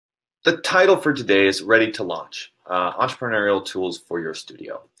The title for today is Ready to Launch, Entrepreneurial Tools for Your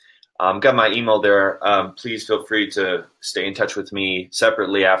Studio. Got my email there. Please feel free to stay in touch with me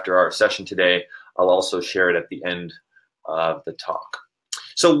separately after our session today. I'll also share it at the end of the talk.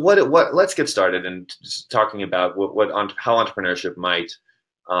 So let's get started and talking about how entrepreneurship might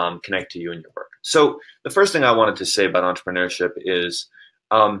connect to you and your work. So the first thing I wanted to say about entrepreneurship is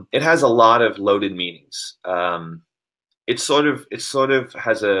it has a lot of loaded meanings.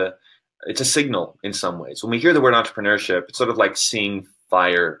 It's a signal in some ways. When we hear the word entrepreneurship, it's sort of like seeing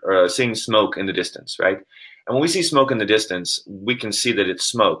fire or seeing smoke in the distance, right? And when we see smoke in the distance, we can see that it's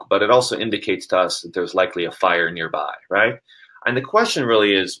smoke, but it also indicates to us that there's likely a fire nearby, right? And the question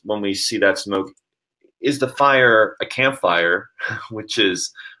really is, when we see that smoke, is the fire a campfire, which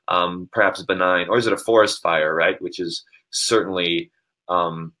is perhaps benign, or is it a forest fire, right? Which is certainly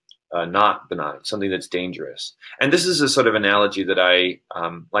not benign, something that's dangerous. And this is a sort of analogy that I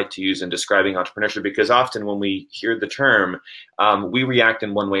like to use in describing entrepreneurship, because often when we hear the term, we react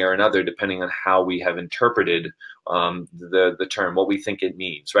in one way or another depending on how we have interpreted the term, what we think it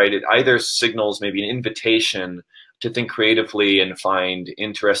means, right? It either signals maybe an invitation to think creatively and find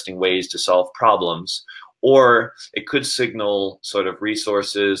interesting ways to solve problems, or it could signal sort of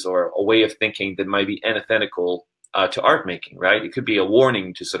resources or a way of thinking that might be antithetical to art making, right? It could be a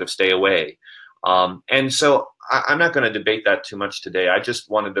warning to sort of stay away. And so I'm not going to debate that too much today. I just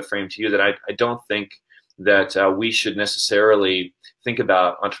wanted to frame to you that I don't think that we should necessarily think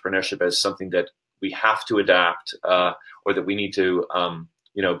about entrepreneurship as something that we have to adapt or that we need to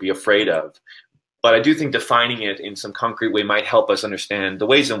be afraid of. But I do think defining it in some concrete way might help us understand the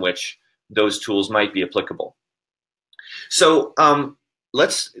ways in which those tools might be applicable. So I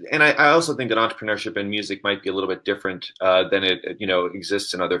also think that entrepreneurship in music might be a little bit different than it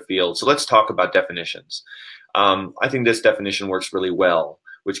exists in other fields. So let's talk about definitions. I think this definition works really well,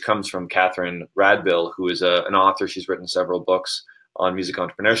 which comes from Catherine Radbill, who is an author. She's written several books on music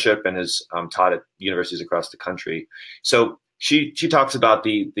entrepreneurship and has taught at universities across the country. So she talks about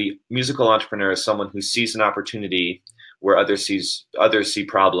the musical entrepreneur as someone who sees an opportunity where others see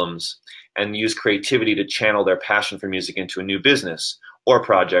problems and use creativity to channel their passion for music into a new business or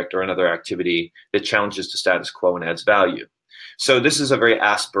project or another activity that challenges the status quo and adds value. So this is a very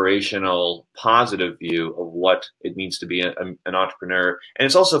aspirational, positive view of what it means to be an entrepreneur. And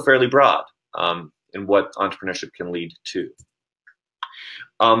it's also fairly broad in what entrepreneurship can lead to.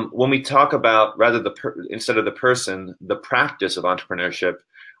 When we talk about, instead of the person, the practice of entrepreneurship,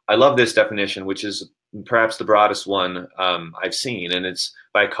 I love this definition, which is perhaps the broadest one I've seen. And it's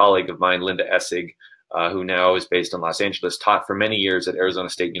by a colleague of mine, Linda Essig, who now is based in Los Angeles, taught for many years at Arizona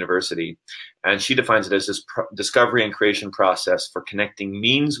State University. And she defines it as this discovery and creation process for connecting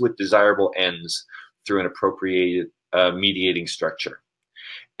means with desirable ends through an appropriate mediating structure.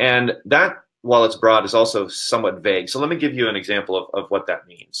 And that, while it's broad, is also somewhat vague. So let me give you an example of what that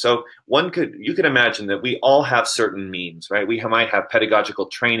means. So you could imagine that we all have certain means, right? We might have pedagogical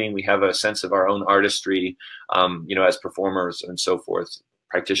training. We have a sense of our own artistry, as performers and so forth,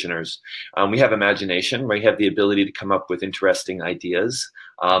 practitioners. We have imagination. We have the ability to come up with interesting ideas,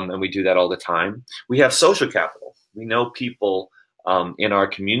 and we do that all the time. We have social capital. We know people in our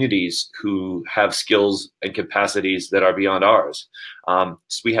communities who have skills and capacities that are beyond ours.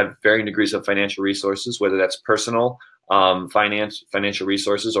 So we have varying degrees of financial resources, whether that's personal financial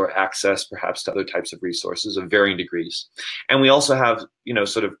resources or access perhaps to other types of resources of varying degrees. And we also have,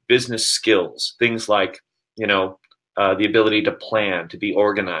 sort of business skills, things like, the ability to plan, to be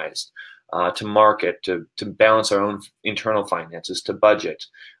organized, to market, to balance our own internal finances, to budget.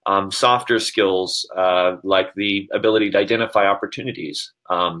 Softer skills like the ability to identify opportunities,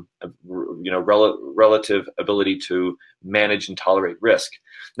 relative ability to manage and tolerate risk.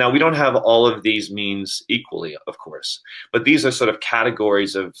 Now, we don't have all of these means equally, of course, but these are sort of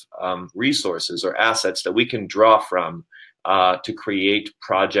categories of resources or assets that we can draw from to create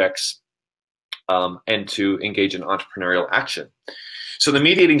projects and to engage in entrepreneurial action. So the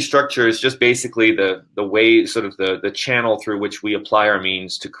mediating structure is just basically the way, sort of the channel through which we apply our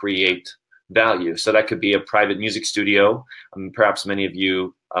means to create value. So that could be a private music studio. Perhaps many of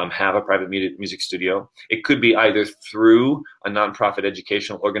you have a private music studio. It could be either through a nonprofit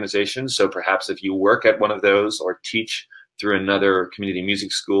educational organization. So perhaps if you work at one of those or teach through another community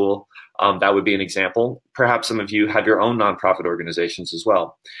music school, that would be an example. Perhaps some of you have your own nonprofit organizations as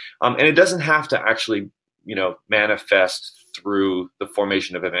well. And it doesn't have to actually, manifest through the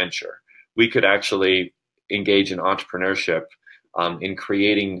formation of a venture. We could actually engage in entrepreneurship in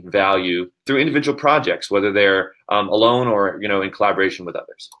creating value through individual projects, whether they're alone or in collaboration with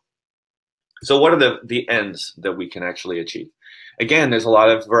others. So what are the ends that we can actually achieve? Again, there's a lot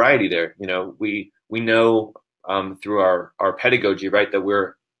of variety there. You know, we know through our pedagogy, right, that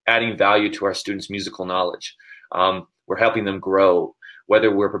we're adding value to our students' musical knowledge. We're helping them grow,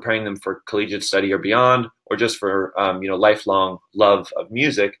 whether we're preparing them for collegiate study or beyond, or just for you know, lifelong love of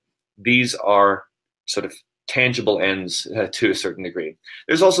music. These are sort of tangible ends to a certain degree.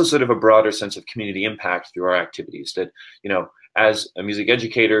 There's also sort of a broader sense of community impact through our activities that, you know, as music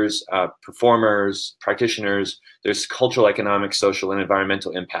educators, performers, practitioners, there's cultural, economic, social, and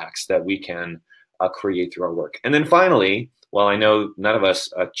environmental impacts that we can create through our work. And then finally, while I know none of us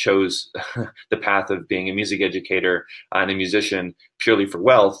chose the path of being a music educator and a musician purely for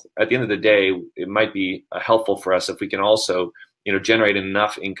wealth, at the end of the day, it might be helpful for us if we can also, you know, generate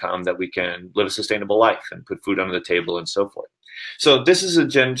enough income that we can live a sustainable life and put food on the table and so forth. So this is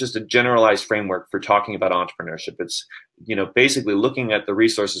just a generalized framework for talking about entrepreneurship. It's, you know, basically looking at the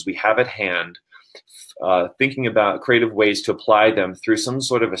resources we have at hand, thinking about creative ways to apply them through some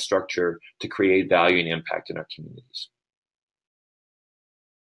sort of a structure to create value and impact in our communities.